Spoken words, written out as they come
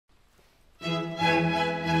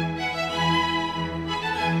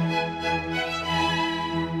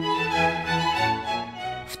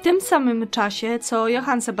tym samym czasie, co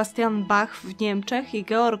Johann Sebastian Bach w Niemczech i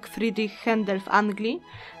Georg Friedrich Haendel w Anglii,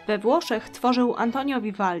 we Włoszech tworzył Antonio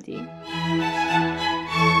Vivaldi.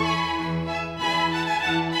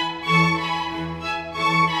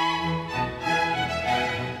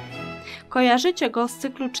 Kojarzycie go z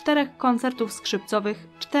cyklu 4 koncertów skrzypcowych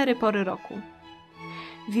Cztery Pory Roku.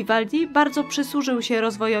 Vivaldi bardzo przysłużył się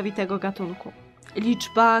rozwojowi tego gatunku.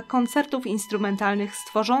 Liczba koncertów instrumentalnych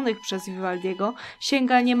stworzonych przez Vivaldiego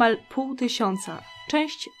sięga niemal 500.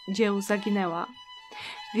 Część dzieł zaginęła.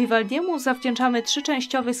 Vivaldiemu zawdzięczamy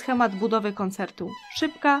trzyczęściowy schemat budowy koncertu: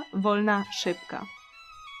 szybka, wolna, szybka.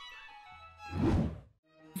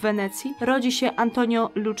 W Wenecji rodzi się Antonio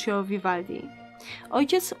Lucio Vivaldi.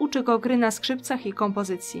 Ojciec uczy go gry na skrzypcach i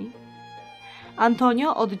kompozycji.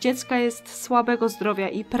 Antonio od dziecka jest słabego zdrowia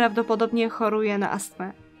i prawdopodobnie choruje na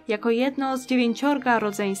astmę. Jako jedno z 9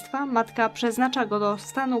 rodzeństwa matka przeznacza go do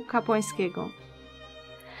stanu kapłańskiego.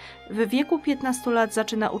 W wieku 15 lat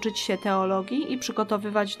zaczyna uczyć się teologii i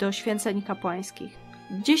przygotowywać do święceń kapłańskich.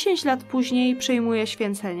 10 lat później przyjmuje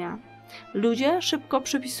święcenia. Ludzie szybko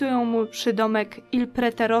przypisują mu przydomek Il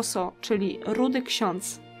Preteroso, czyli rudy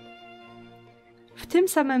ksiądz. W tym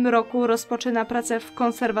samym roku rozpoczyna pracę w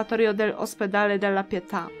Conservatorio dell'Ospedale della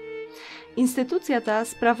Pietà. Instytucja ta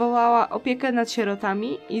sprawowała opiekę nad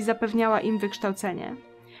sierotami i zapewniała im wykształcenie.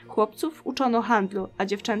 Chłopców uczono handlu, a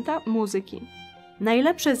dziewczęta muzyki.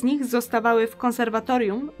 Najlepsze z nich zostawały w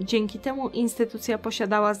konserwatorium, dzięki temu instytucja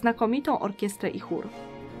posiadała znakomitą orkiestrę i chór.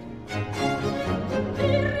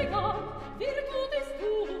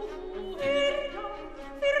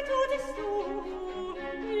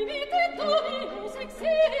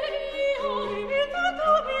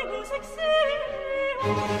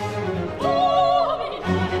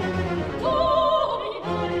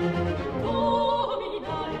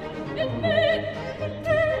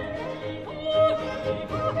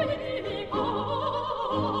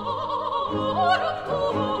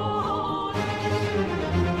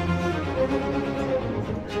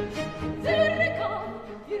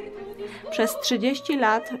 Przez 30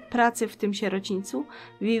 lat pracy w tym sierocińcu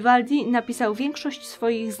Vivaldi napisał większość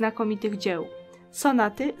swoich znakomitych dzieł: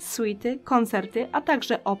 sonaty, suity, koncerty, a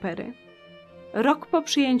także opery. Rok po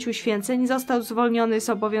przyjęciu święceń został zwolniony z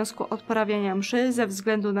obowiązku odprawiania mszy ze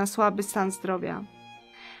względu na słaby stan zdrowia.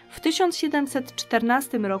 W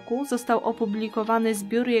 1714 roku został opublikowany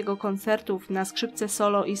zbiór jego koncertów na skrzypce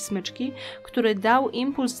solo i smyczki, który dał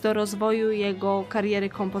impuls do rozwoju jego kariery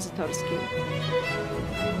kompozytorskiej.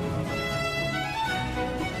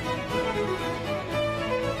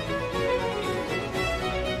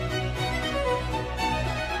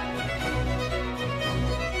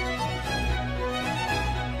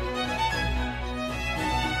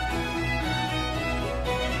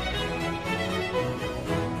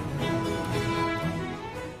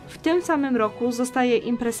 W tym samym roku zostaje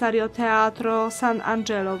impresario Teatro San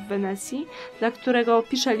Angelo w Wenecji, dla którego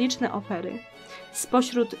pisze liczne opery.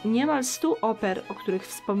 Spośród niemal 100 oper, o których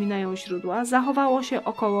wspominają źródła, zachowało się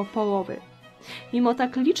około połowy. Mimo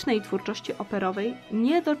tak licznej twórczości operowej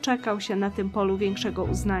nie doczekał się na tym polu większego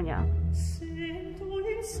uznania.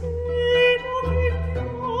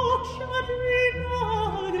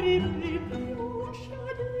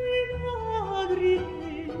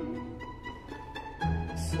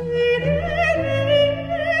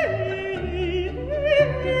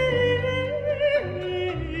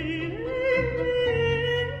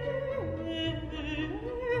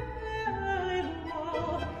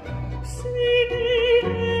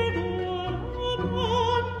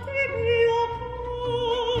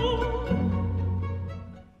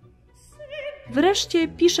 Wreszcie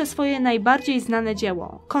pisze swoje najbardziej znane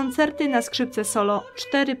dzieło: koncerty na skrzypce solo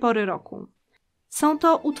Cztery Pory Roku. Są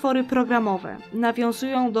to utwory programowe,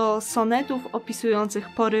 nawiązują do sonetów opisujących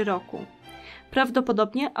pory roku.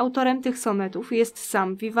 Prawdopodobnie autorem tych sonetów jest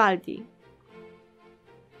sam Vivaldi.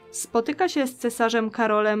 Spotyka się z cesarzem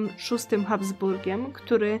Karolem VI Habsburgiem,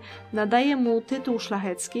 który nadaje mu tytuł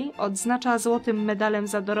szlachecki, odznacza złotym medalem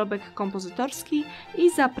za dorobek kompozytorski i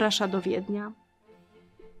zaprasza do Wiednia.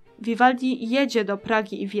 Vivaldi jedzie do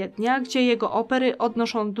Pragi i Wiednia, gdzie jego opery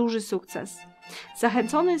odnoszą duży sukces.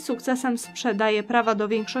 Zachęcony sukcesem sprzedaje prawa do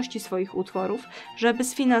większości swoich utworów, żeby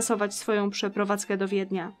sfinansować swoją przeprowadzkę do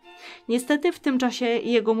Wiednia. Niestety w tym czasie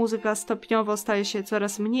jego muzyka stopniowo staje się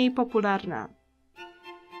coraz mniej popularna.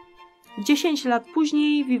 10 lat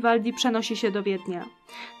później Vivaldi przenosi się do Wiednia.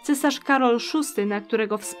 Cesarz Karol VI, na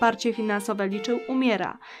którego wsparcie finansowe liczył,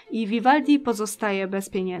 umiera i Vivaldi pozostaje bez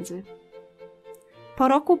pieniędzy. Po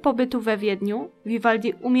roku pobytu we Wiedniu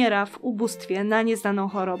Vivaldi umiera w ubóstwie na nieznaną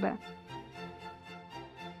chorobę.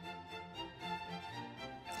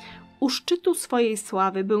 U szczytu swojej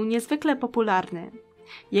sławy był niezwykle popularny.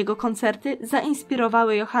 Jego koncerty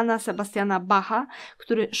zainspirowały Johanna Sebastiana Bacha,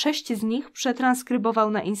 który 6 z nich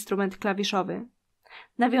przetranskrybował na instrument klawiszowy.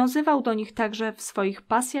 Nawiązywał do nich także w swoich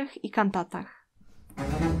pasjach i kantatach.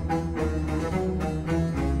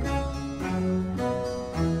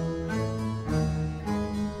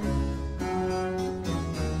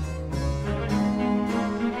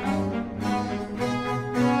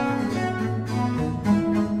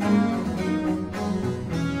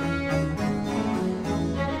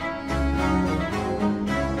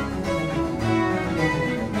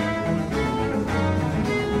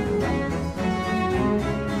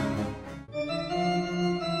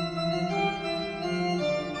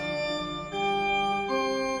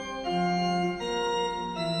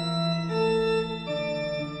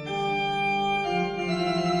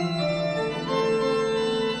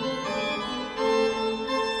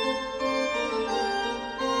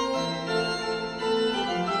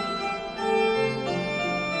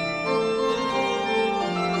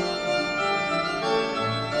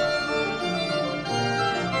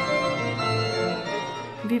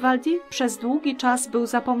 Vivaldi przez długi czas był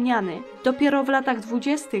zapomniany. Dopiero w latach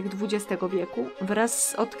 20. XX wieku, wraz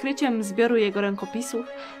z odkryciem zbioru jego rękopisów,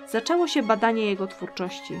 zaczęło się badanie jego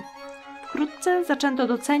twórczości. Wkrótce zaczęto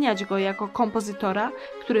doceniać go jako kompozytora,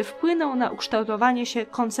 który wpłynął na ukształtowanie się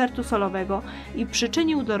koncertu solowego i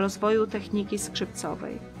przyczynił do rozwoju techniki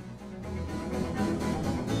skrzypcowej.